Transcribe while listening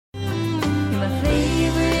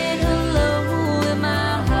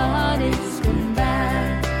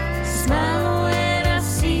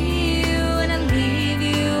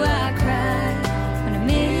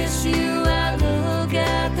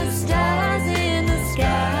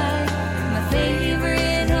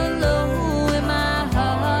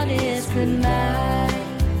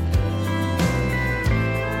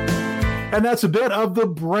And that's a bit of the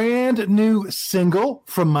brand new single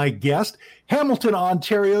from my guest, Hamilton,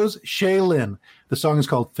 Ontario's Shaylyn. The song is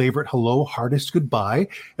called Favorite Hello, Hardest Goodbye.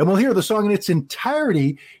 And we'll hear the song in its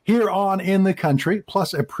entirety here on In the Country,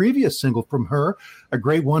 plus a previous single from her, a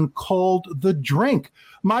great one called The Drink.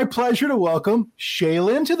 My pleasure to welcome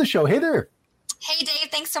Shaylyn to the show. Hey there. Hey, Dave.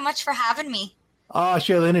 Thanks so much for having me.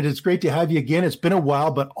 Shaylyn, it is great to have you again. It's been a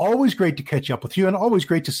while, but always great to catch up with you and always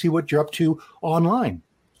great to see what you're up to online.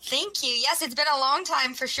 Thank you. Yes, it's been a long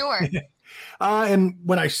time for sure. And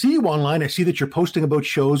when I see you online, I see that you're posting about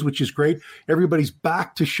shows, which is great. Everybody's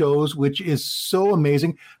back to shows, which is so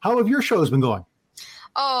amazing. How have your shows been going?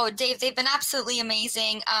 Oh, Dave, they've been absolutely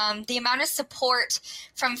amazing. The amount of support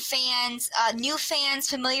from fans, new fans,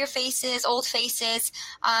 familiar faces, old faces,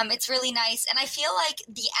 it's really nice. And I feel like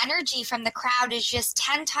the energy from the crowd is just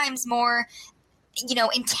 10 times more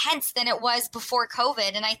intense than it was before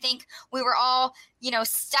COVID. And I think we were all,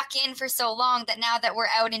 stuck in for so long that now that we're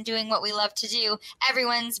out and doing what we love to do,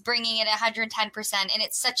 everyone's bringing it 110%. And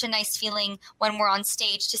it's such a nice feeling when we're on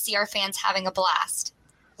stage to see our fans having a blast.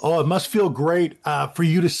 Oh, it must feel great for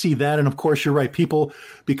you to see that. And of course, you're right. People,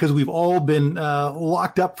 because we've all been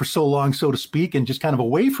locked up for so long, so to speak, and just kind of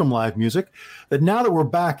away from live music, that now that we're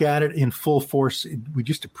back at it in full force, we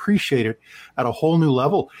just appreciate it at a whole new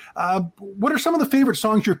level. What are some of the favorite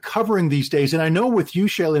songs you're covering these days? And I know with you,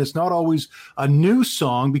 Shaylyn, it's not always a new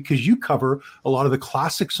song because you cover a lot of the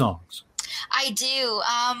classic songs. I do.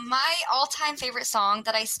 My all-time favorite song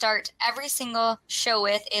that I start every single show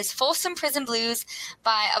with is Folsom Prison Blues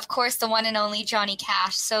by, of course, the one and only Johnny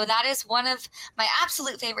Cash. So that is one of my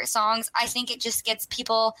absolute favorite songs. I think it just gets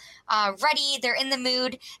people ready. They're in the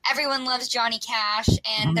mood. Everyone loves Johnny Cash,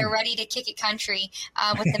 and they're ready to kick it country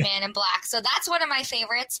with the Man in Black. So that's one of my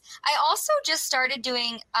favorites. I also just started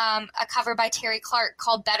doing a cover by Terry Clark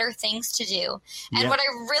called Better Things to Do. And what I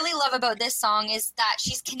really love about this song is that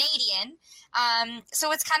she's Canadian.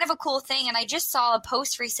 So it's kind of a cool thing. And I just saw a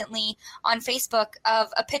post recently on Facebook of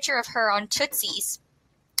a picture of her on Tootsie's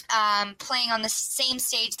playing on the same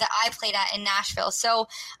stage that I played at in Nashville. So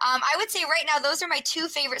I would say right now, those are my two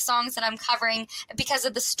favorite songs that I'm covering because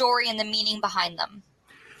of the story and the meaning behind them.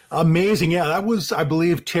 Amazing. Yeah, that was, I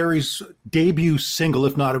believe, Terry's debut single.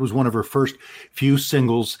 If not, it was one of her first few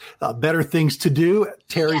singles. Better Things to Do.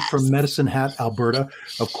 Terry from Medicine Hat, Alberta,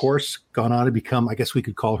 of course, gone on to become, I guess we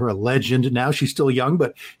could call her a legend now. She's still young,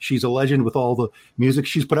 but she's a legend with all the music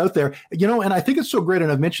she's put out there. And I think it's so great,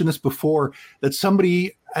 and I've mentioned this before, that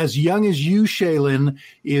somebody as young as you, Shaylyn,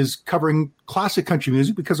 is covering classic country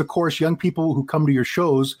music because, of course, young people who come to your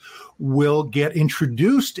shows will get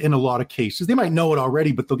introduced in a lot of cases. They might know it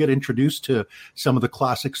already, but they'll get introduced to some of the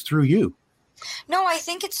classics through you. No, I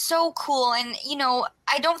think it's so cool. And,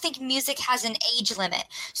 I don't think music has an age limit.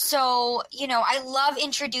 So, I love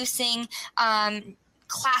introducing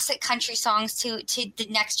classic country songs to the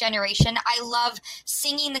next generation. I love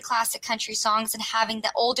singing the classic country songs and having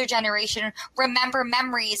the older generation remember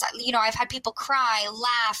memories. I've had people cry,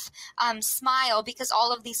 laugh, smile because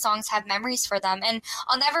all of these songs have memories for them. And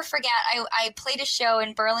I'll never forget, I played a show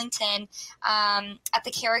in Burlington at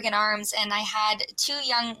the Kerrigan Arms, and I had two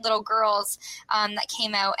young little girls that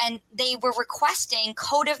came out, and they were requesting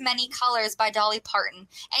Coat of Many Colors by Dolly Parton.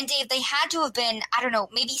 And Dave, they had to have been, I don't know,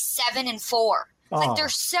 maybe 7 and 4. Like, they're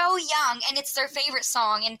so young, and it's their favorite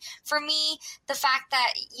song. And for me, the fact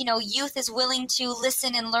that, youth is willing to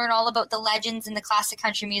listen and learn all about the legends in the classic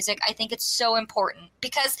country music, I think it's so important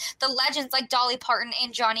because the legends like Dolly Parton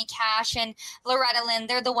and Johnny Cash and Loretta Lynn,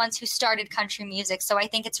 they're the ones who started country music. So I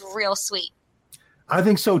think it's real sweet. I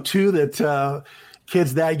think so, too, that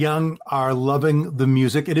kids that young are loving the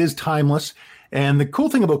music. It is timeless. And the cool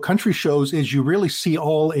thing about country shows is you really see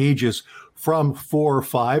all ages, from 4 or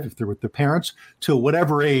 5, if they're with their parents, to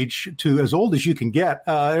whatever age, to as old as you can get,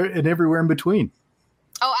 and everywhere in between.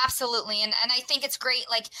 Oh, absolutely. And I think it's great.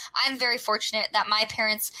 Like, I'm very fortunate that my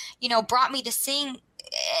parents, brought me to sing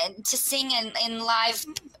in live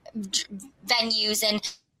venues,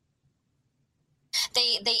 and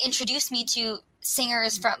they introduced me to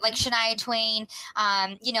singers from like Shania Twain,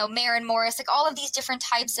 Maren Morris, like all of these different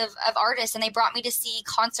types of artists. And they brought me to see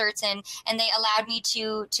concerts, and they allowed me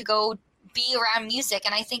to go be around music.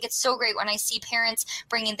 And I think it's so great when I see parents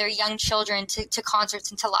bringing their young children to concerts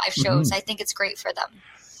and to live shows. I think it's great for them.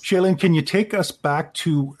 Shaylyn, can you take us back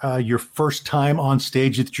to your first time on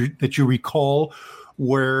stage that you recall,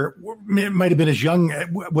 where it might have been as young,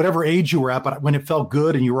 whatever age you were at, but when it felt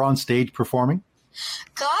good and you were on stage performing?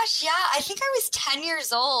 Gosh, yeah, I think I was 10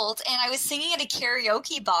 years old and I was singing at a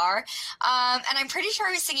karaoke bar. And I'm pretty sure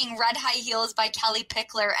I was singing Red High Heels by Kelly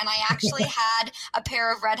Pickler. And I actually had a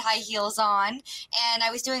pair of red high heels on and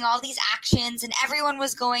I was doing all these actions and everyone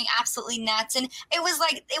was going absolutely nuts. And it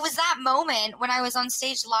was that moment when I was on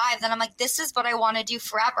stage live that I'm like, this is what I want to do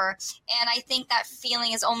forever. And I think that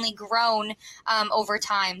feeling has only grown over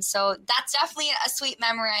time. So that's definitely a sweet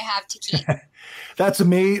memory I have to keep. That's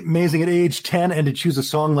amazing at age 10 and to choose a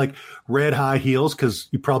song like Red High Heels, because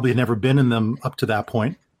you probably had never been in them up to that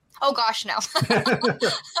point. Oh, gosh, no.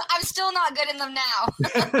 I'm still not good in them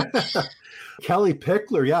now. Kelly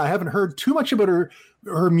Pickler. Yeah, I haven't heard too much about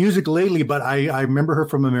her music lately, but I remember her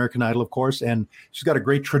from American Idol, of course, and she's got a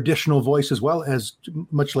great traditional voice as well, as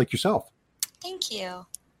much like yourself. Thank you.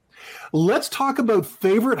 Let's talk about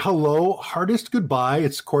favorite hello, hardest goodbye.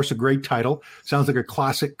 It's, of course, a great title. Sounds like a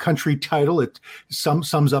classic country title. It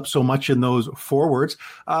sums up so much in those four words.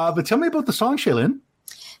 But tell me about the song, Shaylyn.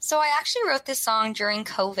 So I actually wrote this song during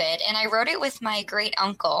COVID, and I wrote it with my great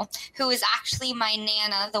uncle, who is actually my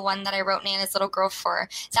Nana, the one that I wrote Nana's Little Girl for.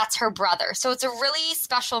 That's her brother. So it's a really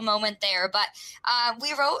special moment there. But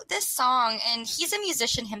we wrote this song, and he's a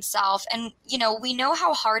musician himself. And, you know, we know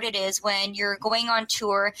how hard it is when you're going on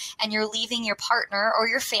tour and you're leaving your partner or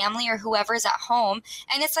your family or whoever's at home.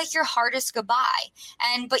 And it's like your hardest goodbye.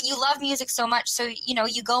 But you love music so much. So, you know,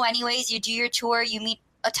 you go anyways, you do your tour, you meet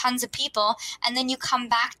tons of people, and then you come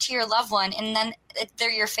back to your loved one, and then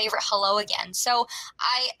they're your favorite hello again. So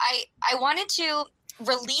I wanted to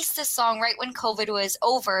release this song right when COVID was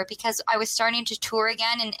over because I was starting to tour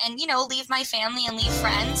again and you know, leave my family and leave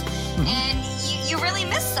friends. Mm-hmm. And you really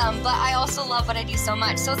miss them, but I also love what I do so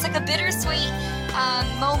much. So it's like a bittersweet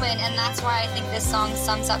moment, and that's why I think this song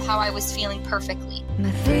sums up how I was feeling perfectly.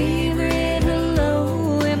 My favorite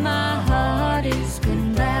hello in my heart is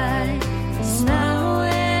goodbye. It's now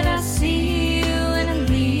when I see you and I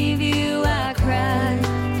leave you, I cry.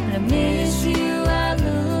 When I miss you, I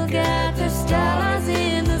look at the stars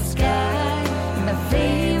in the sky. My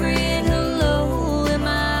favorite hello in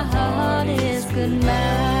my heart is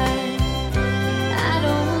goodbye. I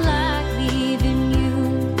don't like leaving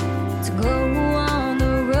you to go on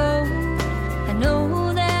the road. I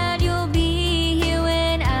know that you'll be here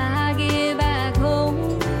when I get back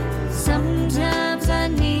home. Sometimes I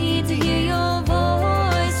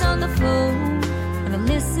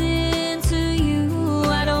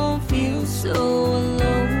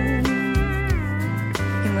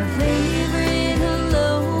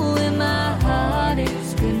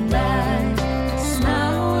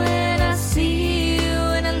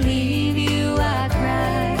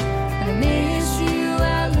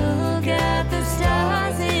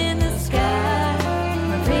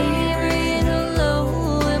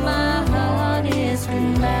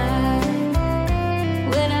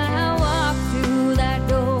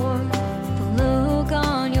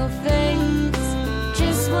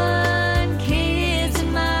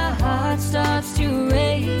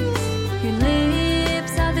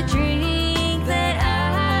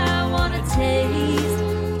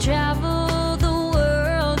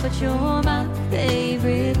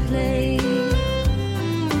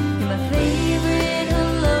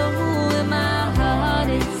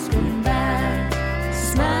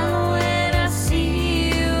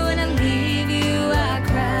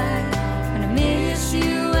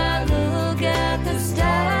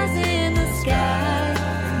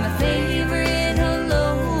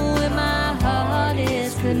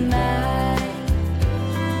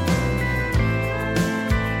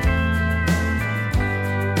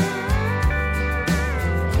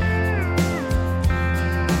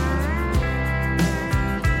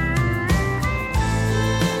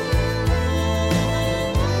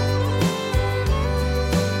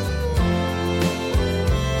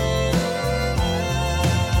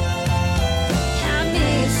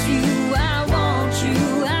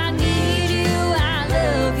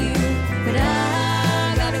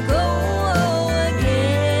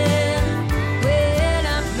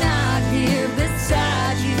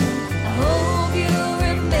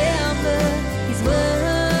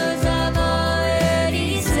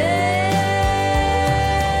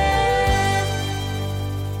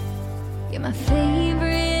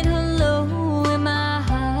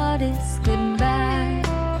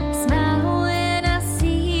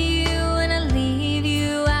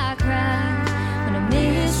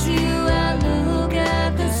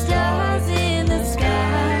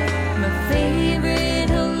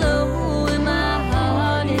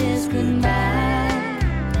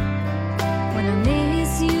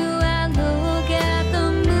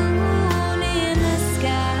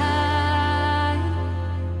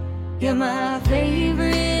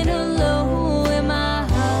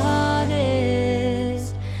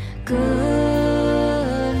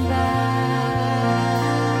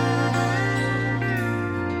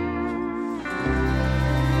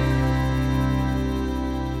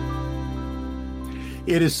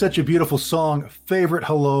It is such a beautiful song. Favorite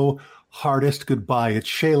hello, hardest goodbye. It's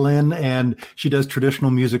Shaylyn, and she does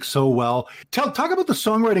traditional music so well. Talk about the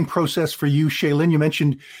songwriting process for you, Shaylyn. You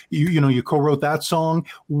mentioned you co-wrote that song.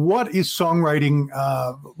 What is songwriting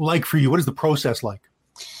like for you? What is the process like?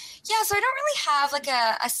 Yeah, so I don't really have like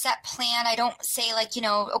a set plan. I don't say like,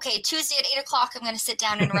 okay, Tuesday at 8:00, I'm going to sit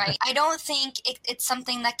down and write. I don't think it's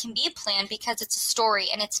something that can be planned because it's a story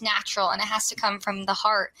and it's natural and it has to come from the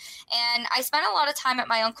heart. And I spent a lot of time at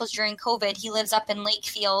my uncle's during COVID. He lives up in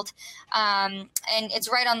Lakefield, and it's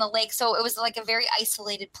right on the lake. So it was like a very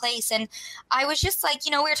isolated place. And I was just like,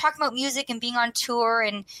 we were talking about music and being on tour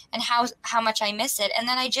and how much I miss it. And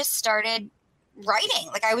then I just started writing.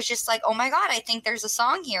 Like I was just like, oh my God, I think there's a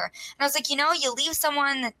song here. And I was like, you leave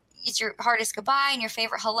someone that it's your hardest goodbye and your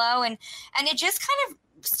favorite hello. And it just kind of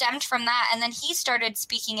stemmed from that. And then he started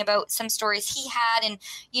speaking about some stories he had. And,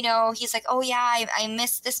 he's like, oh yeah, I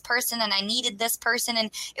missed this person and I needed this person.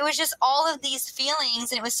 And it was just all of these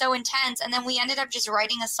feelings and it was so intense. And then we ended up just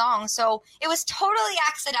writing a song. So it was totally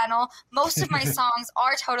accidental. Most of my songs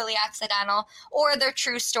are totally accidental or they're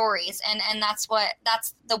true stories. And that's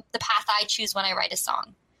the path I choose when I write a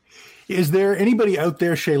song. Is there anybody out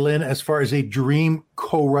there, Shaylyn, as far as a dream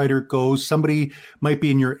co-writer goes? Somebody might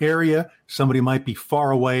be in your area, somebody might be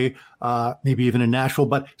far away, maybe even in Nashville,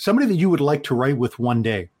 but somebody that you would like to write with one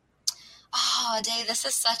day. Oh, Dave, this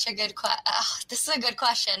is such a good this is a good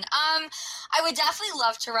question. I would definitely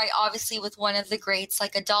love to write, obviously, with one of the greats,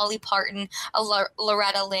 like a Dolly Parton, a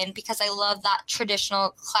Loretta Lynn, because I love that traditional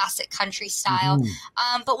classic country style.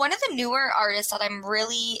 Mm-hmm. But one of the newer artists that I'm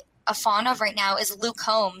really a fan of right now is Luke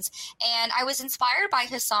Combs, and I was inspired by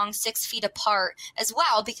his song 6 Feet Apart as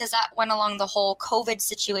well because that went along the whole COVID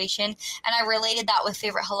situation, and I related that with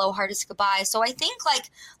favorite hello, hardest goodbye. So I think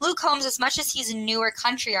like Luke Combs, as much as he's a newer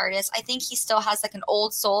country artist, I think he still has like an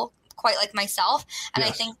old soul, quite like myself, and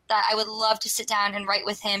yes. I think that I would love to sit down and write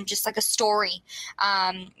with him just like a story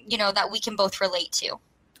that we can both relate to.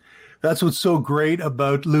 That's what's so great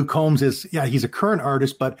about Luke Combs is, he's a current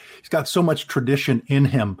artist, but he's got so much tradition in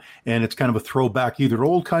him. And it's kind of a throwback, either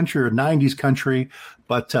old country or 90s country,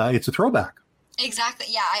 but it's a throwback. Exactly.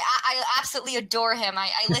 Yeah, I absolutely adore him. I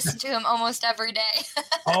listen to him almost every day.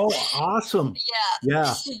 Oh, awesome.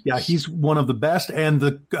 Yeah. Yeah, he's one of the best. And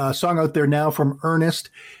the song out there now from Ernest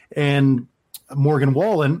and Morgan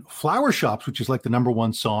Wallen, Flower Shops, which is like the number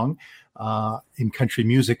one song in country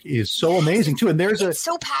music, is so amazing too. And it's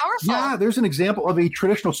so powerful. Yeah, there's an example of a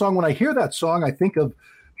traditional song. When I hear that song, I think of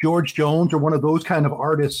George Jones or one of those kind of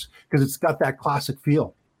artists because it's got that classic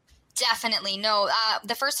feel. Definitely. No,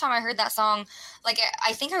 the first time I heard that song, like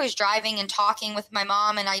I think I was driving and talking with my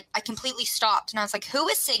mom and I completely stopped and I was like, who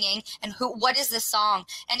is singing and what is this song?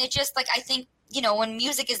 And it just like, I think, when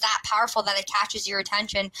music is that powerful that it catches your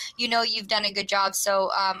attention, you've done a good job.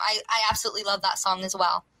 So I absolutely love that song as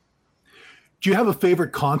well. Do you have a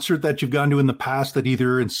favorite concert that you've gone to in the past that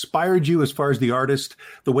either inspired you as far as the artist,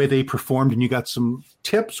 the way they performed, and you got some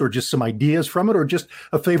tips or just some ideas from it, or just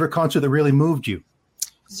a favorite concert that really moved you?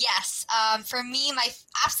 Yes. For me, my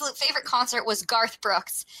absolute favorite concert was Garth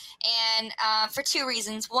Brooks. And for two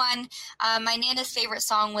reasons. One, my Nana's favorite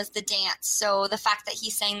song was The Dance. So the fact that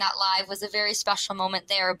he sang that live was a very special moment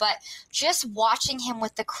there. But just watching him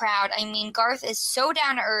with the crowd, I mean, Garth is so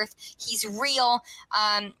down to earth. He's real.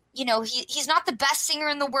 He's not the best singer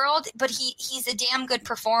in the world, but he's a damn good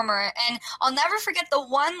performer. And I'll never forget the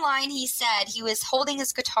one line he said. He was holding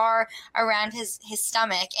his guitar around his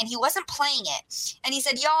stomach, and he wasn't playing it. And he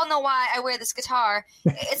said, y'all know why I wear this guitar.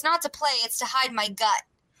 It's not to play, it's to hide my gut.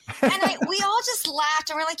 And we all just laughed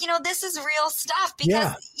and we're like, this is real stuff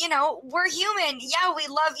because, we're human. Yeah, we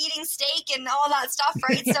love eating steak and all that stuff,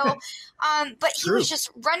 right? So, but he was just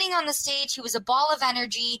running on the stage. He was a ball of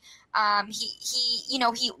energy.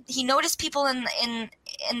 He noticed people in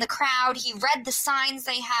the crowd. He read the signs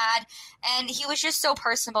they had, and he was just so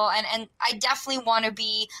personable. And I definitely want to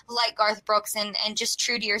be like Garth Brooks and just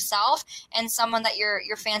true to yourself and someone that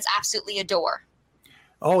your fans absolutely adore.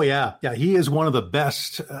 Oh, yeah. Yeah, he is one of the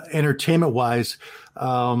best entertainment-wise.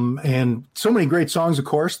 And so many great songs, of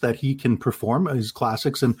course, that he can perform, his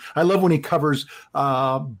classics. And I love when he covers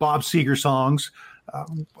Bob Seger songs.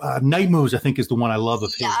 Night Moves, I think, is the one I love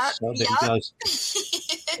of his that he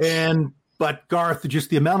does. But Garth,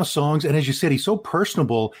 just the amount of songs, and as you said, he's so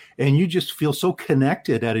personable, and you just feel so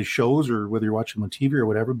connected at his shows or whether you're watching him on TV or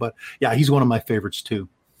whatever. But, yeah, he's one of my favorites, too.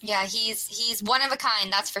 Yeah, he's one of a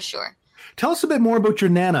kind, that's for sure. Tell us a bit more about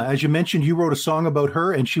your Nana. As you mentioned, you wrote a song about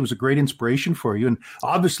her, and she was a great inspiration for you. And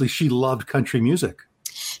obviously, she loved country music.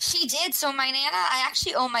 She did. So my Nana, I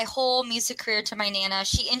actually owe my whole music career to my Nana.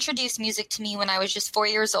 She introduced music to me when I was just 4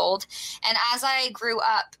 years old. And as I grew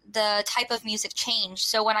up, the type of music changed.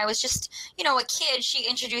 So when I was just, a kid, she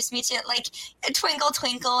introduced me to like Twinkle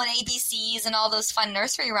Twinkle and ABCs and all those fun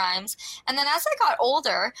nursery rhymes. And then as I got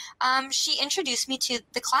older, she introduced me to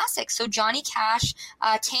the classics. So Johnny Cash,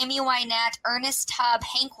 Tammy Wynette, Ernest Tubb,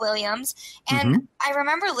 Hank Williams. And I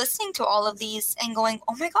remember listening to all of these and going,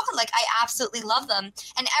 oh my God, like I absolutely love them.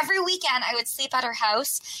 And every weekend I would sleep at her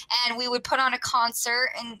house and we would put on a concert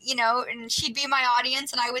and, and she'd be my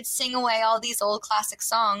audience and I would sing away all these old classic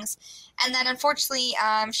songs. And then unfortunately,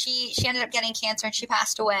 she ended up getting cancer and she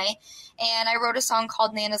passed away. And I wrote a song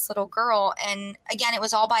called Nana's Little Girl. And again, it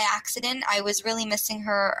was all by accident. I was really missing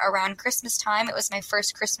her around Christmas time. It was my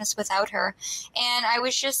first Christmas without her. And I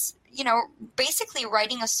was just, basically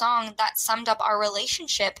writing a song that summed up our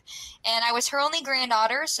relationship. And I was her only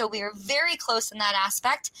granddaughter, so we were very close in that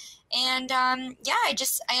aspect. And I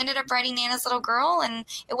ended up writing Nana's Little Girl, and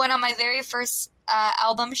it went on my very first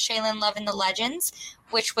album, Shaylyn, Lovin The Legends,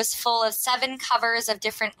 which was full of 7 covers of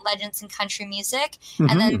different legends in country music.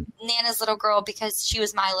 And then Nana's Little Girl, because she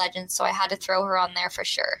was my legend, so I had to throw her on there for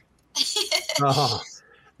sure.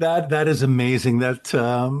 That is amazing.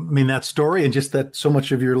 That story and just that so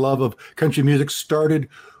much of your love of country music started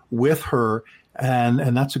with her.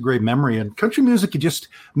 And that's a great memory. And country music, it just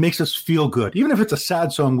makes us feel good. Even if it's a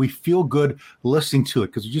sad song, we feel good listening to it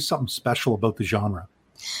because there's just something special about the genre.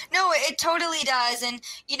 No, it totally does. And,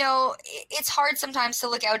 it's hard sometimes to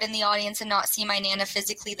look out in the audience and not see my Nana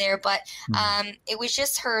physically there. But it was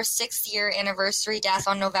just her 6th year anniversary death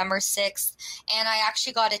on November 6th. And I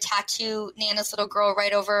actually got a tattoo, Nana's Little Girl,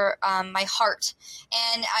 right over my heart.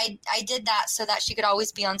 And I did that so that she could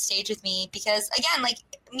always be on stage with me because, again, like,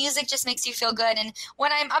 music just makes you feel good. And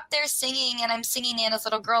when I'm up there singing and I'm singing Nana's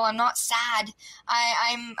Little Girl, I'm not sad.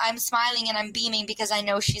 I'm smiling and I'm beaming because I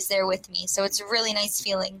know she's there with me. So it's a really nice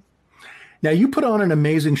feeling. Now, you put on an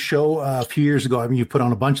amazing show a few years ago. I mean, you put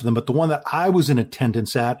on a bunch of them, but the one that I was in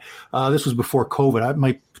attendance at, this was before COVID.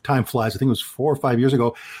 My time flies. I think it was 4 or 5 years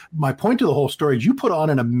ago. My point to the whole story is you put on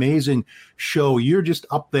an amazing show. You're just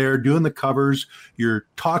up there doing the covers. You're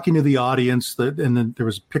talking to the audience. And then there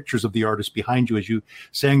was pictures of the artists behind you as you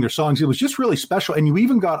sang their songs. It was just really special. And you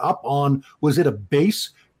even got up on, was it a bass?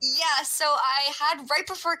 Yeah, so I had, right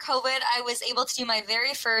before COVID, I was able to do my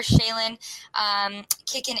very first Shaylyn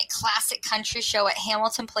Kickin' It Classic Country show at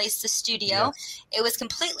Hamilton Place, the studio. Yes. It was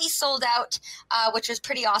completely sold out, which was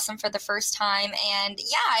pretty awesome for the first time. And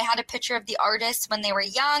yeah, I had a picture of the artists when they were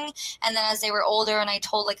young and then as they were older, and I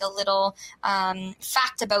told like a little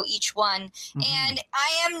fact about each one. And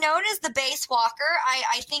I am known as the bass walker.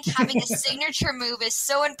 I think having a signature move is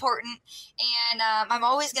so important, and I'm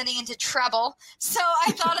always getting into treble. So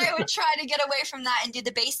I thought I would try to get away from that and do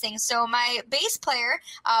the bass thing. So my bass player,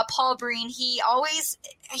 Paul Breen,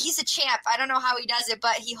 he's a champ. I don't know how he does it,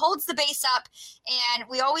 but he holds the bass up, and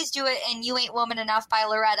we always do it in You Ain't Woman Enough by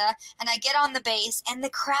Loretta. And I get on the bass, and the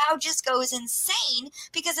crowd just goes insane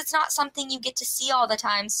because it's not something you get to see all the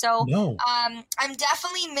time. So no. I'm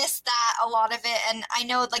definitely missed that, a lot of it. And I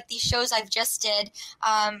know like these shows I've just did,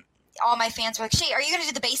 all my fans were like, Shay, are you going to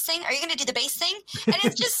do the bass thing? Are you going to do the bass thing? And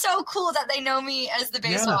it's just so cool that they know me as the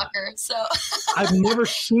bass walker. So I've never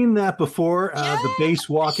seen that before. The bass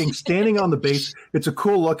walking, standing on the bass. It's a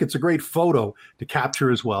cool look. It's a great photo to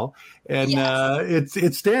capture as well. And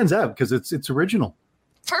it stands out because it's original.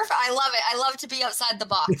 Perfect. I love it. I love to be outside the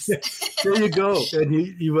box. There you go. And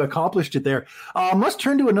you accomplished it there. Let's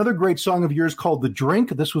turn to another great song of yours called The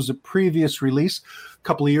Drink. This was a previous release a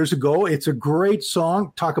couple of years ago. It's a great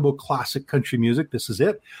song. Talk about classic country music. This is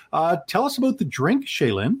it. Tell us about The Drink,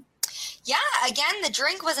 Shaylyn. Yeah, again, The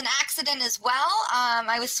Drink was an accident as well.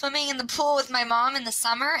 I was swimming in the pool with my mom in the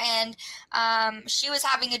summer, and she was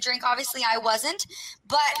having a drink. Obviously, I wasn't.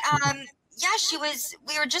 But,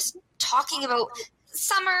 we were just talking about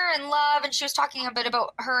summer and love, and she was talking a bit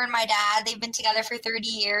about her and my dad. They've been together for 30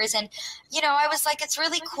 years, and I was like, it's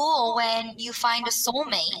really cool when you find a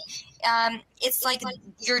soulmate. It's like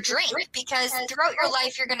your drink, because throughout your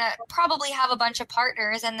life you're gonna probably have a bunch of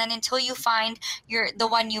partners, and then until you find the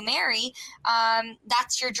one you marry,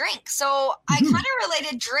 that's your drink. So I kind of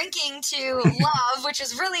related drinking to love, which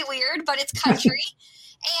is really weird, but it's country.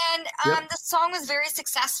 And the song was very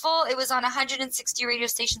successful. It was on 160 radio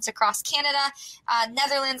stations across Canada,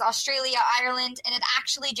 Netherlands, Australia, Ireland, and it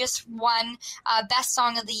actually just won Best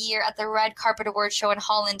Song of the Year at the Red Carpet Award Show in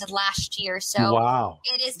Holland last year. So wow.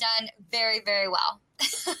 It is done very, very well.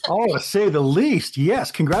 Oh, to say the least.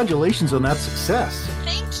 Yes, congratulations on that success.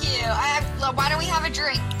 Thank you. Why don't we have a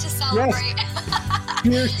drink to celebrate? Yes.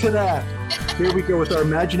 Here's to that. Here we go with our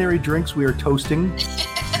imaginary drinks we are toasting.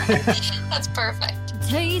 That's perfect.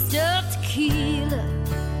 Taste of tequila,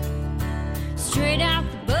 straight out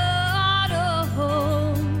the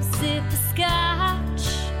bottle. Sip the scotch,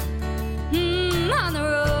 on the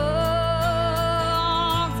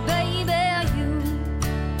rocks, baby. You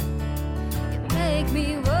make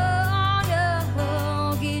me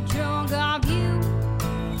wanna get drunk off you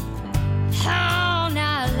all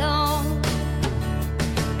night long.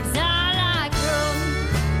 'Cause I like rum,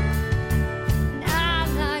 and I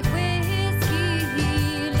like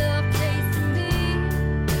whiskey. Love tasting me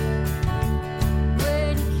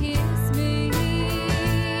when you kiss me.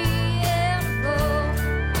 And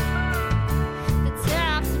the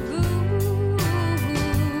taps and booze,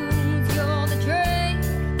 you're the drink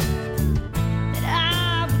that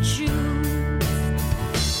I would choose.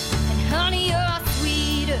 And honey, you're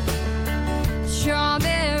sweeter,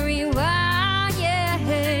 strawberry wine, yeah,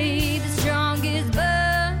 the strongest buzz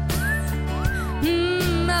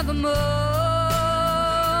of 'em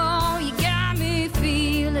all. You got me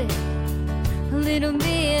feeling a little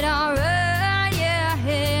bit alright,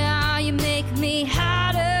 yeah. You make me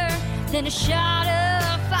hotter than a shot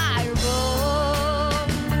of Fireball.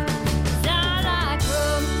 'Cause I like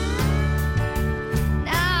rum, and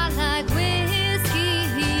I like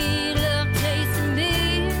whiskey. Love tasting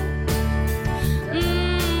beer,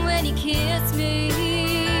 when you kiss me.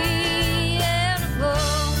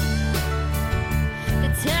 And the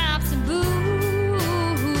taps and booze,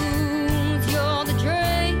 you're the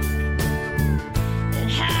drink that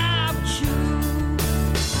I would choose.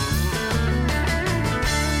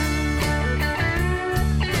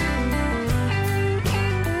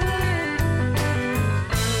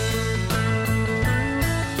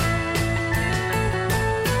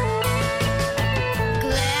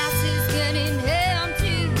 Glass is getting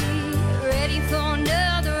empty, ready for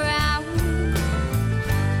another round.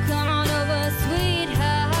 Come on over,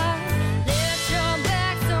 sweetheart, let your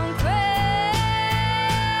back some crown.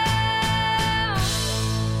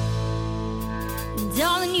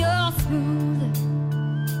 Darling, you're smoother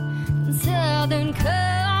than Southern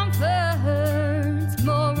comforts,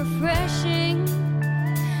 more refreshing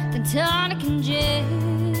than tonic and gin.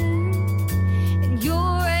 And your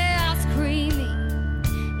ass creamy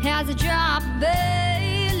has a drop of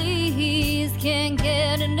Bailey's. Can't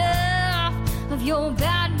get enough of your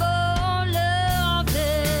bad boy loving.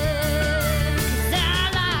 'Cause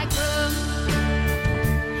I like rum,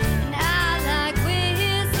 and I like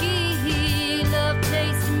whiskey. Love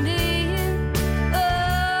tasting beer,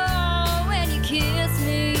 when you kiss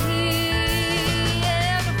me.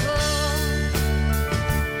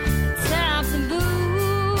 And taps and booze,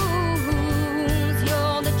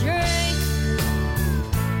 you're the drink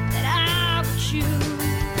that I would choose.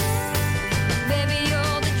 Baby,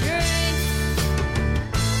 you're the drink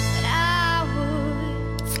that I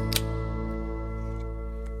would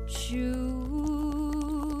choose.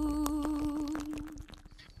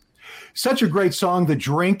 Such a great song, The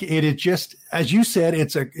Drink. It is just, as you said,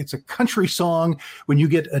 it's a country song. When you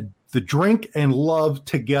get the drink and love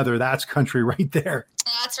together, that's country right there.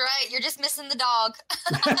 That's right. You're just missing the dog.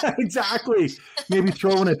 Exactly. Maybe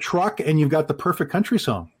throw in a truck and you've got the perfect country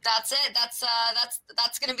song. That's it. That's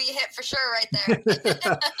going to be a hit for sure right there.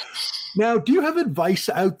 Now, do you have advice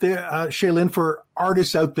out there, Shaylyn, for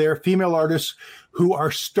artists out there, female artists who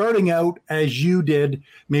are starting out as you did?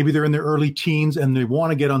 Maybe they're in their early teens and they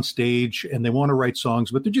want to get on stage and they want to write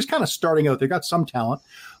songs, but they're just kind of starting out. They've got some talent.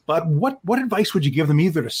 But what advice would you give them,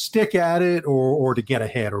 either to stick at it or to get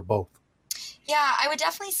ahead, or both? Yeah, I would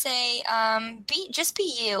definitely say just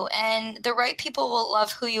be you, and the right people will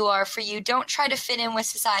love who you are for you. Don't try to fit in with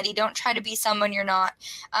society. Don't try to be someone you're not.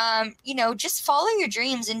 Just follow your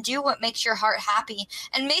dreams and do what makes your heart happy,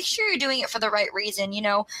 and make sure you're doing it for the right reason.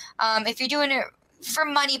 If you're doing it for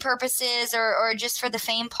money purposes or just for the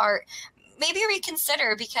fame part, maybe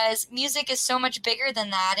reconsider, because music is so much bigger than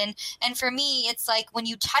that. And for me, it's like when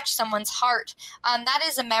you touch someone's heart, that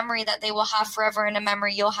is a memory that they will have forever, and a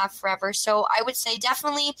memory you'll have forever. So I would say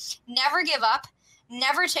definitely never give up,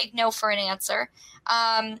 never take no for an answer.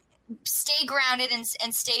 Stay grounded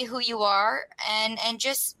and stay who you are, and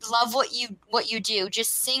just love what you do.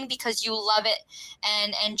 Just sing because you love it,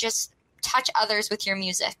 and just touch others with your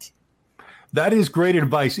music. That is great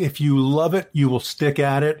advice. If you love it, you will stick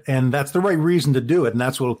at it, and that's the right reason to do it, and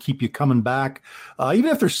that's what will keep you coming back, even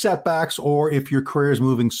if there's setbacks or if your career is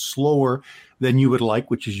moving slower than you would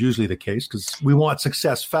like, which is usually the case, because we want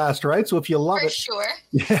success fast, right? So if you love it, sure,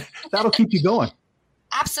 yeah, that'll keep you going.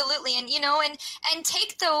 Absolutely, and and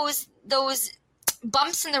take those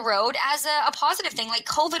bumps in the road as a positive thing. Like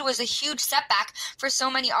COVID was a huge setback for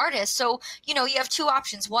so many artists. So, you know, you have two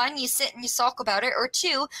options. One, you sit and you sulk about it, or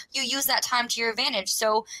two, you use that time to your advantage.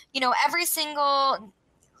 So, you know,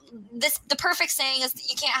 the perfect saying is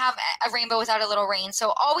you can't have a rainbow without a little rain.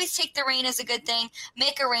 So always take the rain as a good thing,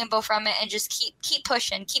 make a rainbow from it, and just keep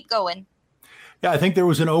pushing, keep going. Yeah, I think there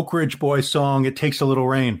was an Oak Ridge Boys song, "It Takes a Little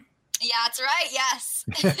Rain." Yeah, that's right.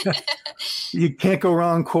 Yes. You can't go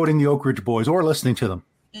wrong quoting the Oak Ridge Boys or listening to them.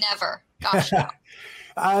 Never. Gosh, no.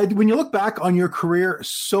 When you look back on your career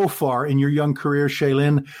so far, in your young career,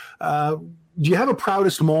 Shaylyn, do you have a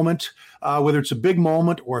proudest moment, whether it's a big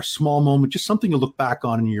moment or a small moment, just something you look back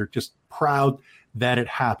on and you're just proud that it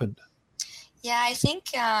happened? Yeah, I think,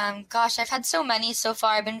 I've had so many so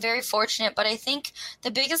far. I've been very fortunate, but I think the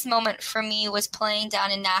biggest moment for me was playing down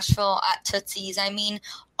in Nashville at Tootsie's. I mean,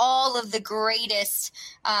 all of the greatest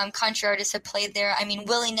country artists have played there. I mean,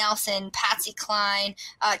 Willie Nelson, Patsy Cline,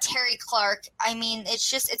 Terry Clark. I mean,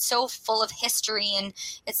 it's so full of history, and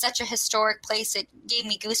it's such a historic place. It gave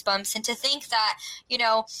me goosebumps. And to think that, you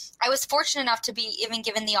know, I was fortunate enough to be even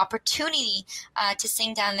given the opportunity to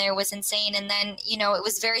sing down there was insane. And then, you know, it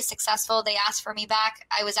was very successful. They asked for me back.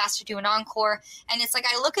 I was asked to do an encore. And it's like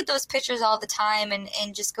I look at those pictures all the time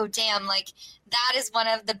and just go, damn, like, that is one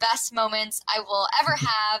of the best moments I will ever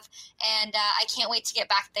have, and I can't wait to get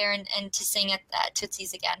back there and to sing at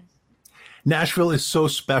Tootsie's again. Nashville is so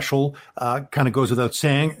special, kind of goes without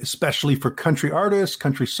saying, especially for country artists,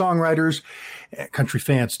 country songwriters, country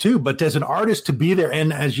fans too. But as an artist, to be there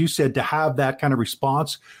and, as you said, to have that kind of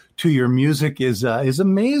response to your music is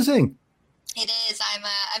amazing. It is.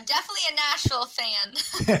 I'm definitely a Nashville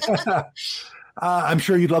fan. I'm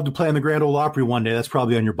sure you'd love to play in the Grand Ole Opry one day. That's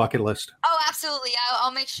probably on your bucket list. Oh, absolutely.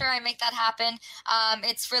 I'll make sure I make that happen.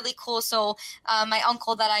 It's really cool. So my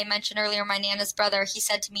uncle that I mentioned earlier, my Nana's brother, he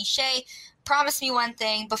said to me, "Shay, promise me one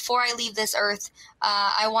thing. Before I leave this earth,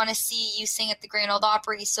 I want to see you sing at the Grand Ole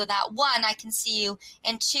Opry so that, one, I can see you,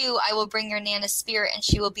 and two, I will bring your Nana's spirit and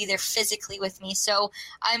she will be there physically with me." So,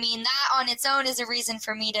 I mean, that on its own is a reason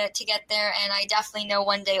for me to get there, and I definitely know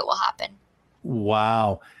one day it will happen.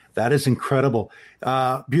 Wow. That is incredible.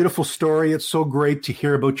 Beautiful story. It's so great to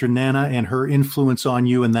hear about your Nana and her influence on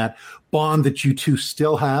you and that bond that you two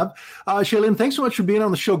still have. Shaylyn, thanks so much for being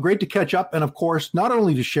on the show. Great to catch up. And of course, not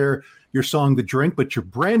only to share your song, The Drink, but your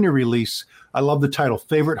brand new release. I love the title,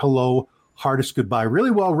 Favorite Hello, Hardest Goodbye.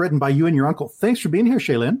 Really well written by you and your uncle. Thanks for being here,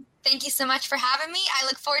 Shaylyn. Thank you so much for having me. I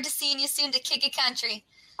look forward to seeing you soon to Kick It Country.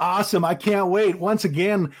 Awesome. I can't wait. Once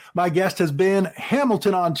again, my guest has been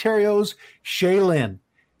Hamilton, Ontario's Shaylyn.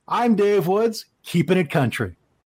 I'm Dave Woods, keeping it country.